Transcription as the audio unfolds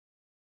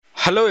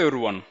Hello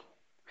everyone.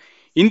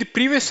 In the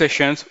previous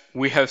sessions,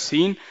 we have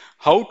seen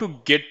how to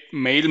get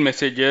mail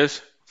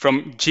messages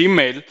from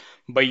Gmail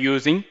by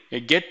using a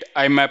get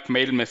IMAP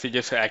mail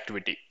messages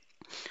activity.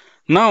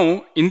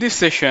 Now, in this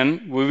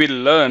session, we will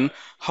learn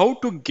how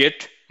to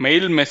get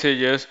mail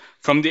messages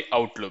from the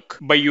Outlook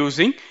by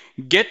using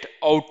get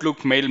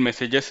Outlook mail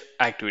messages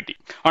activity.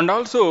 And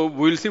also,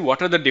 we will see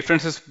what are the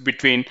differences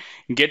between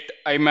get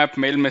IMAP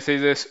mail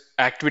messages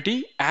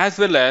activity as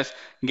well as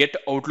get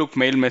Outlook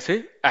mail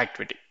message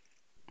activity.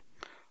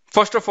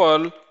 First of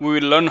all, we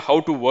will learn how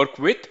to work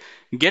with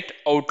Get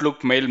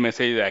Outlook Mail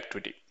Message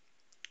activity.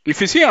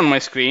 If you see on my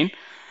screen,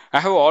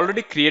 I have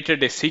already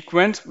created a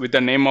sequence with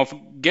the name of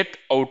Get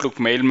Outlook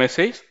Mail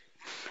Message.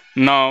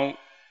 Now,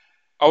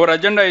 our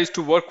agenda is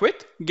to work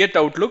with Get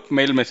Outlook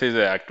Mail Message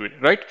activity,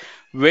 right?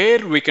 Where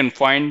we can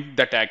find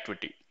that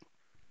activity.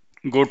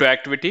 Go to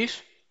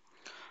Activities,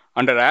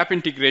 under App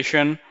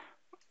Integration,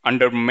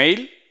 under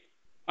Mail,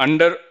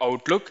 under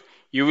Outlook,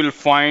 you will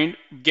find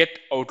Get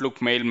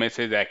Outlook Mail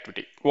Message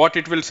activity. What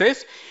it will say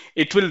is,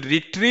 it will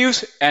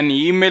retrieve an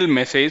email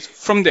message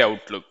from the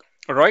Outlook.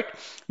 All right.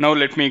 Now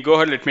let me go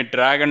ahead, let me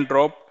drag and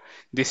drop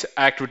this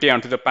activity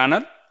onto the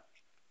panel.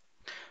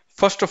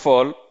 First of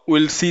all,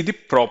 we'll see the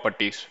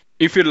properties.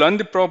 If you learn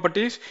the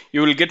properties,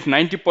 you will get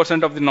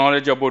 90% of the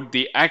knowledge about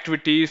the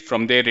activities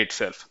from there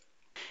itself.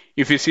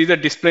 If you see the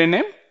display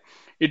name,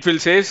 it will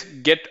say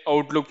get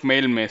Outlook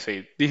mail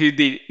message. This is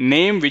the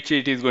name which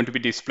it is going to be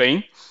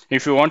displaying.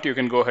 If you want, you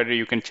can go ahead and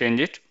you can change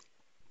it.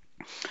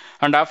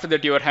 And after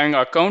that, you are having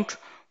account,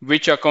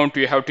 which account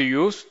you have to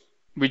use,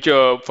 which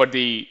to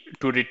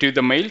retrieve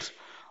the mails,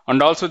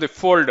 and also the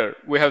folder.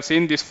 We have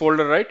seen this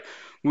folder, right?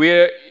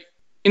 Where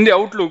in the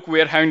Outlook we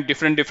are having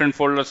different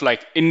folders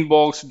like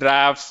inbox,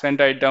 drafts,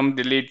 sent item,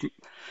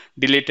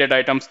 deleted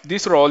items.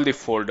 These are all the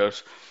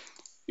folders.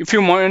 If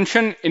you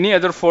mention any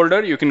other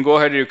folder, you can go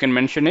ahead and you can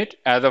mention it.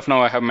 As of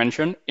now, I have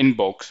mentioned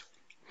inbox.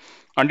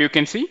 And you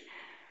can see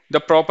the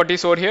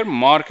properties over here,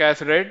 mark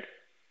as read,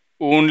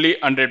 only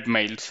 100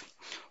 mails.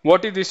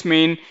 What does this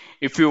mean?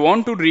 If you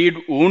want to read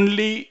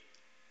only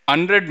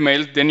 100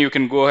 mails, then you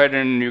can go ahead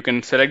and you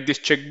can select this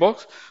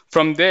checkbox.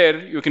 From there,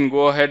 you can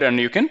go ahead and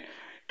you can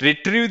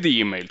retrieve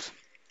the emails.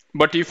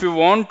 But if you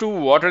want to,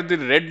 what are the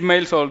read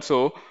mails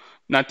also,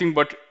 nothing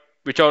but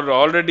which are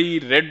already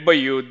read by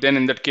you, then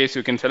in that case,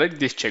 you can select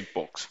this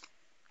checkbox.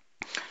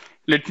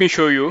 Let me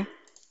show you.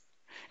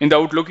 In the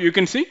Outlook, you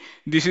can see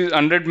this is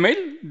 100 mail,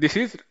 this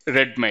is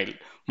read mail,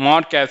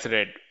 mark as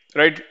read,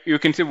 right? You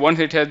can see once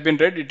it has been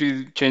read, it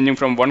is changing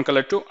from one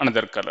color to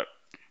another color.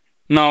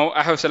 Now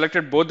I have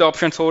selected both the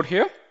options over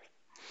here.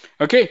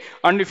 Okay,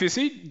 and if you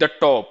see the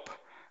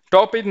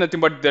top is nothing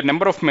but the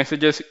number of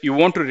messages you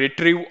want to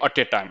retrieve at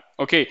a time.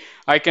 Okay,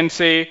 I can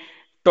say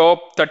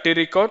top 30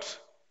 records.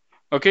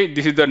 Okay,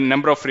 this is the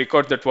number of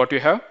records that what you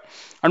have.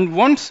 And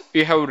once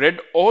you have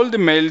read all the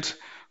mails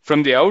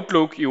from the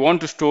Outlook, you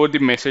want to store the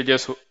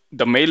messages,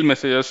 the mail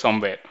messages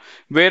somewhere.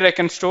 Where I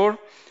can store?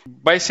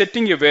 By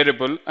setting a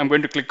variable, I'm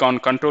going to click on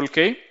Control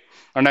K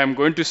and I'm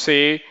going to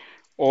say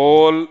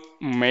all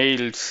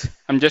mails.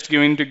 I'm just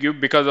going to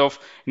give because of,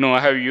 I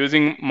have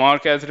using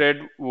mark as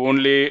read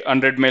only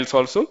 100 mails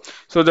also,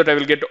 so that I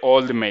will get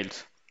all the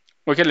mails.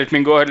 Okay, let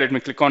me go ahead, let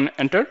me click on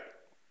enter.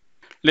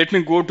 Let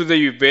me go to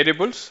the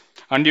variables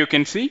and you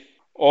can see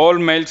all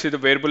mails is the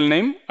variable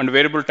name and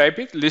variable type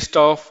is list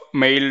of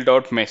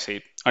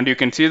mail.message. And you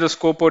can see the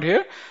scope over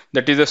here.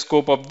 That is the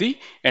scope of the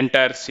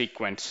entire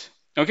sequence.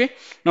 Okay.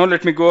 Now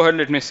let me go ahead.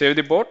 Let me save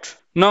the bot.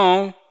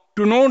 Now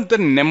to note the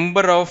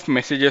number of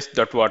messages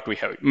that what we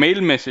have,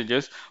 mail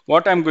messages,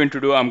 what I'm going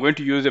to do, I'm going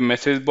to use a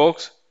message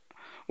box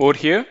over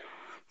here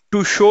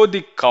to show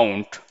the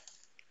count.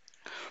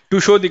 To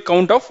show the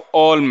count of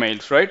all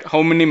mails, right?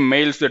 How many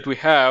mails that we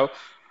have.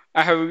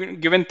 I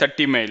have given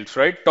 30 mails,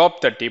 right?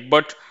 Top 30.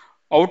 But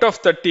out of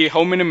 30,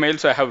 how many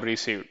mails I have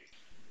received?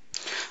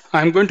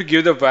 I'm going to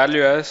give the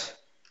value as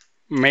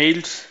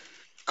mails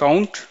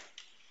count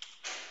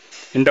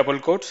in double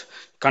quotes,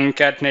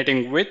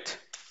 concatenating with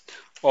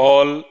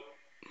all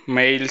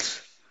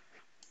mails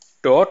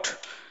dot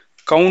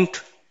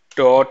count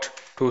dot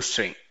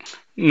toString.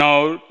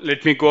 Now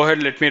let me go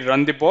ahead, let me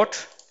run the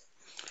bot.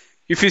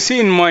 If you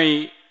see in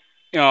my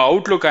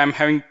Outlook, I'm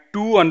having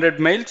 200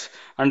 mails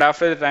and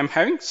after that I'm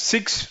having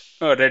 6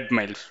 read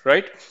mails,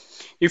 right?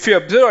 If you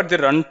observe at the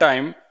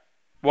runtime,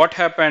 what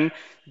happened?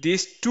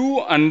 These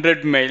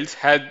 200 mails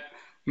had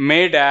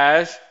made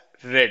as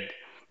read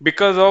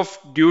because of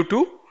due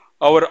to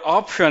our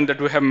option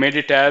that we have made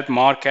it as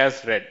mark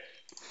as read.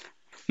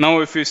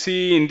 Now if you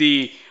see in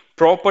the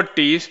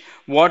properties,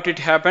 what it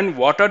happened,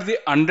 what are the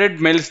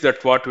 100 mails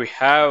that what we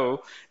have,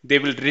 they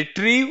will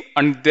retrieve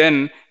and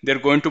then they're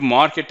going to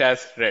mark it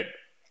as read.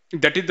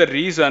 That is the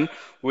reason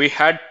we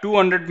had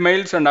 200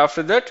 mails and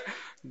after that,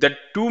 the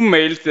 2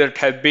 mails that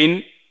have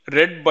been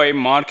read by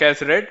mark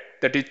as read,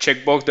 that is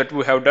checkbox that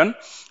we have done,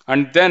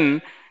 and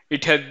then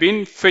it has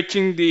been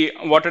fetching the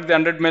what are the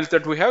 100 mails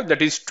that we have,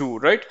 that is 2,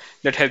 right?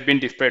 That has been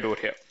displayed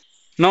over here.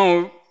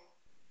 Now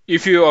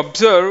if you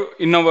observe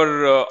in our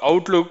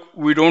Outlook,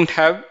 we don't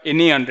have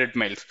any 100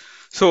 mails.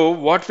 So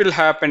what will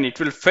happen? It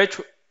will fetch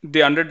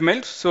the 100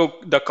 mails. So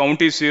the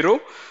count is 0.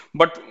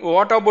 But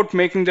what about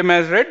making them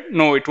as red?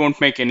 No, it won't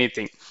make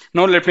anything.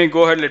 Now let me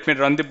go ahead. Let me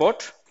run the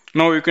bot.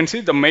 Now you can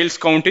see the mails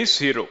count is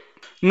 0.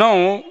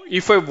 Now,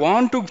 if I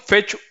want to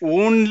fetch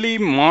only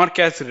mark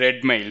as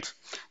red mails,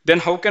 then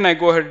how can I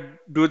go ahead and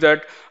do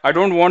that? I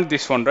don't want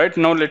this one, right?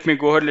 Now let me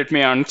go ahead, let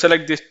me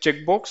unselect this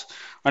checkbox,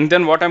 and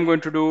then what I'm going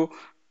to do,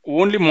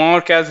 only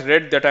mark as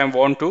red that I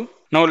want to.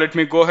 Now let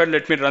me go ahead,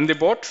 let me run the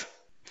bot.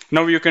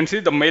 Now you can see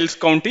the mails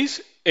count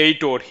is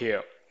 8 over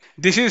here.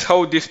 This is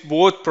how this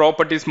both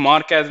properties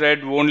mark as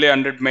red only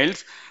 100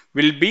 mails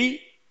will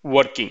be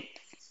working.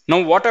 Now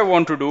what I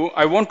want to do,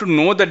 I want to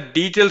know the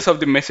details of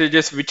the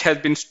messages which has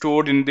been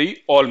stored in the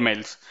all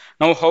mails.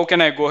 Now how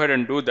can I go ahead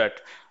and do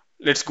that?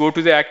 Let's go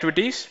to the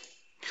activities.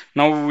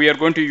 Now we are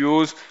going to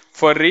use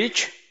for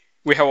each.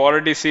 We have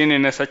already seen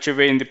in such a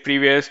way in the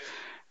previous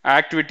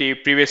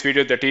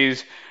video, that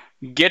is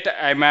get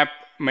IMAP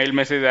mail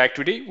message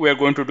activity. We are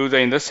going to do that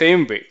in the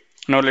same way.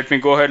 Now let me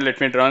go ahead, let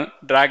me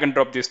drag and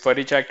drop this for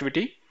each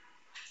activity.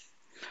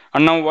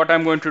 And now what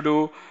I'm going to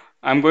do,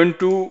 I'm going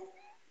to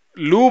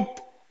loop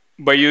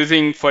by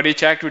using for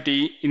each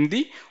activity in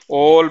the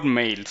all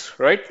mails,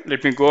 right?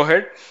 Let me go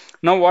ahead.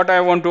 Now what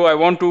I want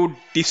to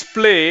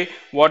display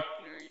what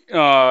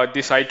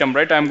this item,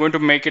 right? I'm going to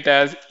make it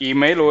as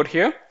email over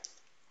here.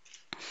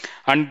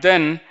 And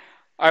then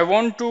I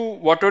want to,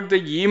 what are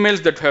the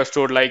emails that we have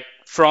stored, like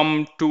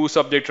from, to,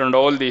 subject, and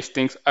all these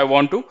things, I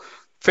want to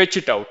fetch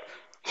it out.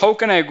 How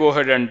can I go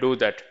ahead and do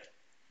that?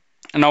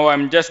 Now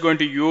I'm just going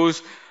to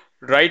use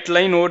write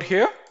line over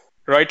here,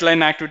 write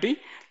line activity.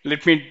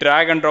 Let me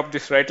drag and drop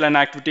this write line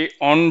activity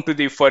onto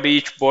the for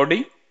each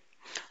body.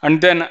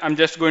 And then I'm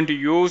just going to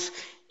use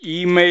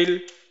email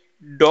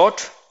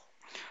dot.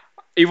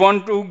 You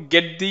want to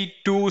get the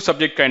to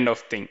subject kind of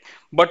thing.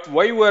 But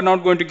why we are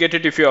not going to get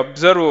it? If you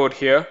observe over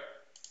here,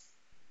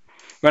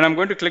 when I'm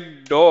going to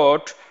click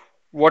dot,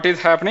 what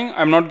is happening?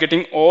 I'm not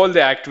getting all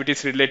the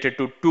activities related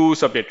to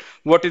subject.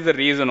 What is the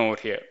reason over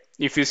here?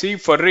 If you see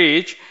for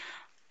each,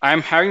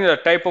 I'm having a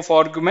type of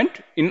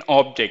argument in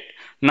object.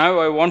 Now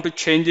I want to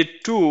change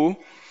it to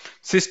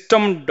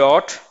system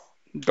dot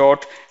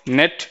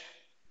net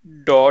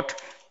dot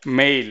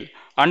mail.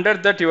 Under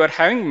that you are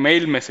having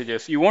mail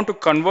messages. You want to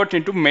convert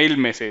into mail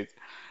message.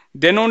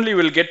 Then only you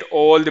will get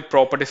all the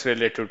properties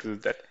related to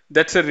that.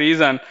 That's the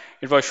reason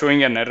it was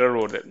showing an error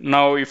over there.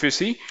 Now if you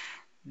see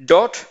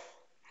dot,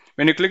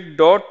 when you click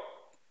dot,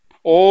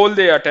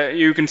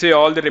 you can see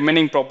all the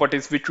remaining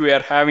properties which we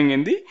are having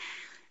in the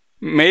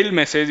mail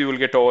message. You will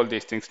get all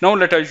these things. Now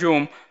let us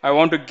assume I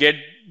want to get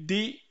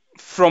the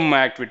from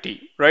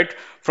activity, right?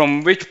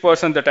 From which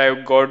person that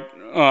I got,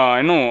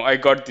 I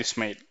got this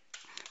mail.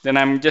 Then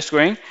I'm just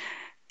going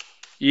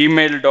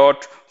email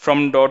dot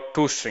from dot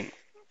to string,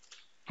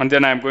 and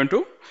then I'm going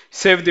to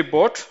save the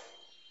bot.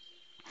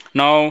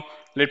 Now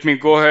let me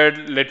go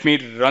ahead, let me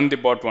run the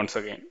bot once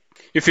again.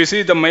 If you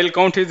see the mail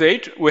count is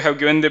 8, we have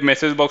given the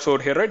message box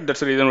over here, right? That's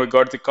the reason we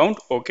got the count.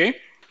 Okay.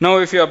 Now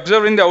if you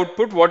observe in the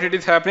output, what it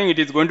is happening, it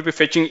is going to be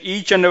fetching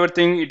each and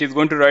everything. It is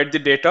going to write the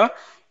data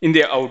in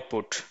the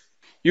output.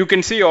 You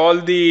can see all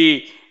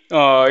the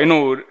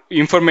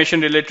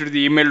information related to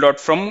the email dot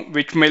from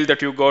which mail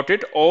that you got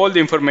it. All the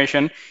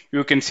information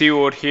you can see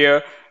over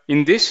here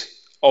in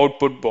this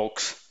output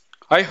box.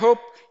 I hope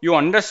you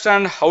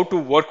understand how to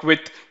work with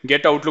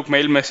get Outlook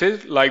mail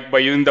message, like by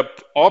using the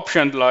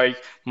options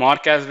like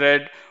mark as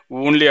read,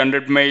 only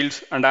 100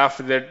 mails, and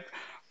after that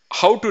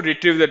how to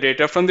retrieve the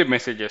data from the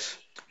messages.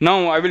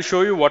 Now I will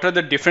show you what are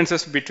the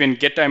differences between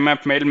get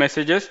IMAP mail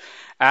messages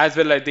as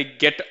well as the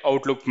get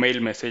Outlook mail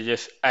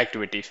messages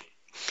activities.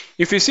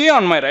 If you see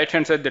on my right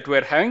hand side that we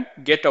are having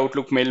get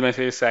Outlook mail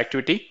messages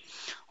activity,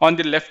 on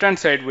the left hand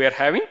side we are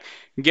having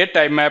get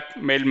IMAP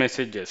mail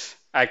messages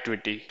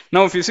activity.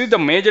 Now if you see the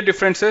major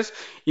differences,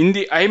 in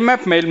the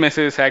IMAP mail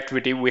messages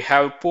activity we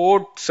have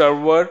port,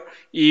 server,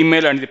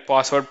 email, and the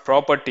password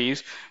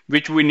properties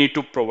which we need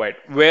to provide,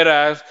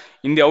 whereas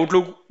in the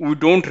Outlook we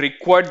don't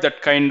require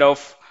that kind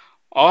of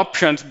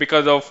options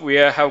because of we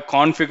have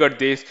configured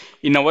this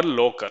in our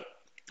local.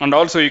 And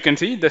also you can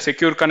see the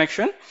secure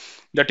connection,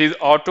 that is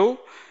auto,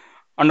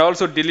 and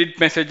also delete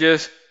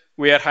messages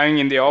we are having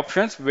in the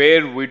options,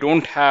 where we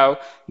don't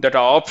have that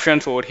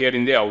options over here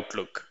in the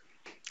Outlook.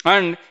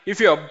 And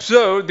if you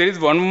observe, there is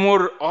one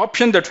more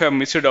option that we have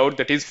missed out,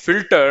 that is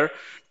filter,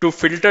 to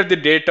filter the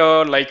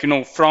data like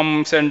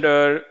from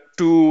sender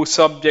to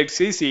subject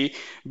CC.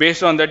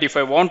 Based on that, if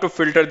I want to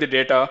filter the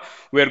data,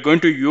 we are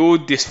going to use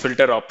this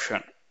filter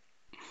option.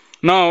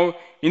 Now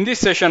in this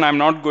session I'm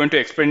not going to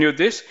explain you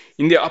this.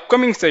 In the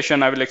upcoming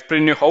session I will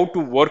explain you how to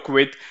work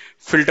with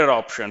filter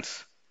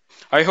options.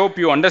 I hope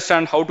you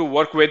understand how to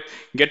work with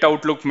get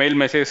Outlook mail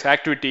message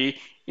activity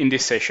in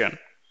this session.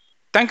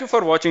 Thank you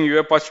for watching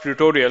UiPath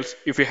tutorials.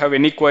 If you have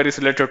any queries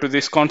related to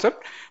this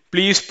concept,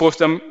 please post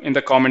them in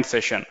the comment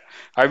section.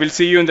 I will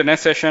see you in the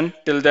next session.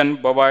 Till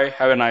then, bye bye.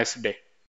 Have a nice day.